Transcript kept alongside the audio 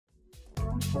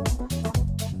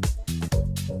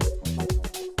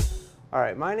All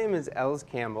right, my name is Els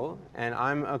Campbell, and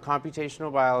I'm a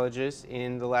computational biologist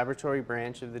in the laboratory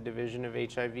branch of the Division of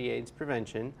HIV/AIDS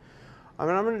Prevention.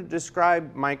 And I'm going to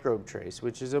describe MicrobeTrace,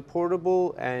 which is a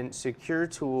portable and secure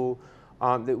tool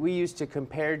that we use to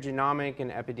compare genomic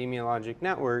and epidemiologic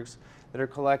networks that are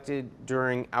collected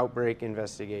during outbreak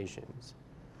investigations.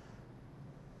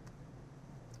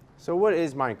 So what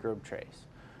is MicrobeTrace?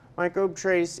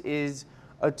 MicrobeTrace is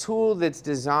a tool that's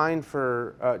designed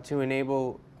to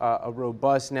enable a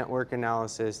robust network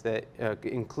analysis that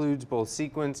includes both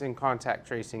sequence and contact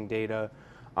tracing data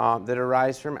that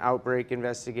arise from outbreak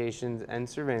investigations and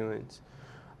surveillance.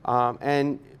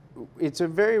 And it's a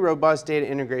very robust data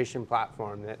integration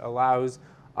platform that allows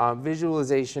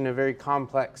visualization of very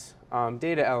complex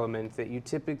data elements that you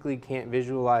typically can't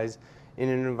visualize in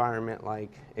an environment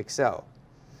like Excel.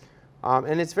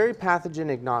 And it's very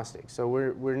pathogen agnostic, so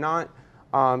we're not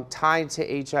tied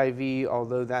to HIV,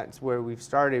 although that's where we've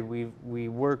started. We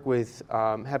work with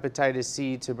hepatitis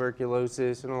C,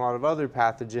 tuberculosis, and a lot of other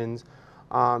pathogens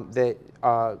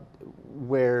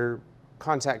where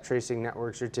contact tracing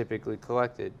networks are typically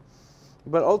collected.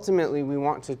 But ultimately, we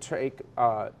want to take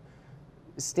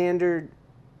standard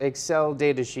Excel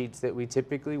data sheets that we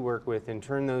typically work with and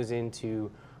turn those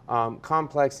into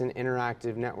complex and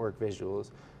interactive network visuals.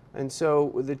 And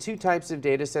so the two types of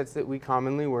data sets that we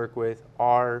commonly work with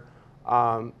are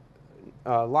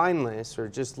line lists, or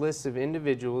just lists of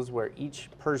individuals where each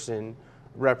person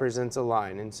represents a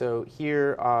line. And so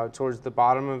here towards the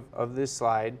bottom of this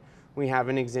slide, we have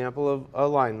an example of a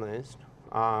line list.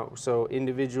 So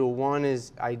individual 1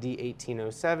 is ID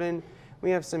 1807.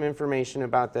 We have some information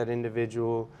about that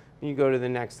individual. You go to the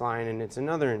next line and it's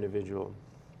another individual.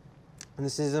 And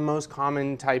this is the most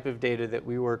common type of data that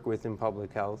we work with in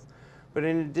public health. But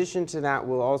in addition to that,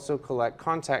 we'll also collect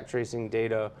contact tracing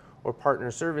data or partner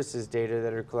services data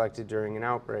that are collected during an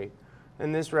outbreak.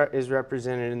 And this is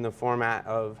represented in the format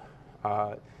of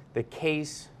the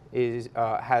case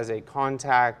has a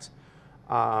contact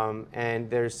and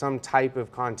there's some type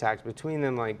of contact between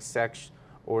them, like sex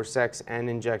and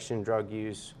injection drug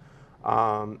use.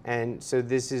 And so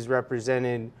this is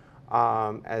represented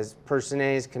as person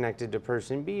A is connected to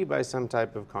person B by some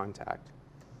type of contact.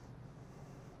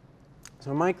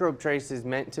 So MicrobeTrace is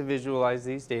meant to visualize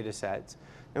these data sets.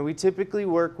 And we typically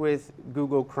work with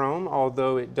Google Chrome,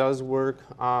 although it does work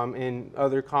in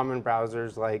other common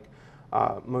browsers like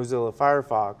Mozilla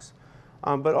Firefox.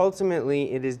 But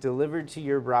ultimately, it is delivered to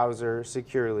your browser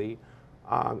securely.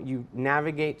 You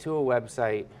navigate to a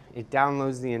website, it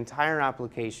downloads the entire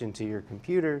application to your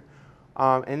computer,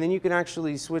 and then you can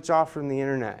actually switch off from the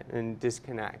internet and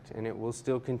disconnect, and it will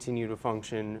still continue to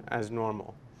function as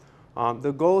normal.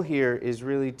 The goal here is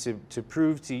really to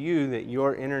prove to you that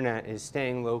your internet is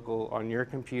staying local on your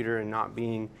computer and not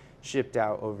being shipped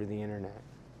out over the internet.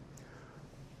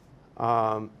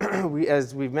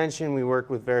 As we've mentioned, we work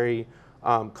with very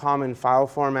common file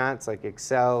formats like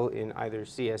Excel in either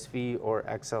CSV or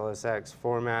XLSX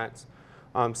formats.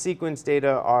 Sequence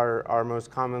data are most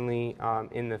commonly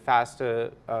in the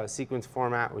FASTA sequence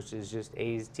format, which is just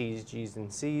A's, T's, G's,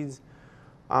 and C's.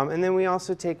 And then we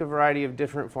also take a variety of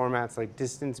different formats like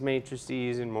distance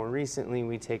matrices, and more recently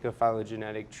we take a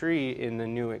phylogenetic tree in the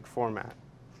Newick format.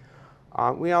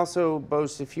 We also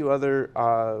boast a few other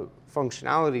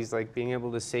functionalities like being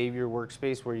able to save your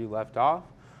workspace where you left off.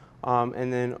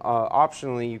 And then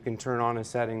optionally you can turn on a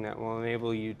setting that will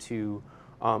enable you to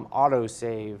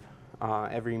auto-save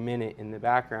every minute in the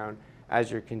background as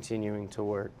you're continuing to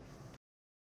work.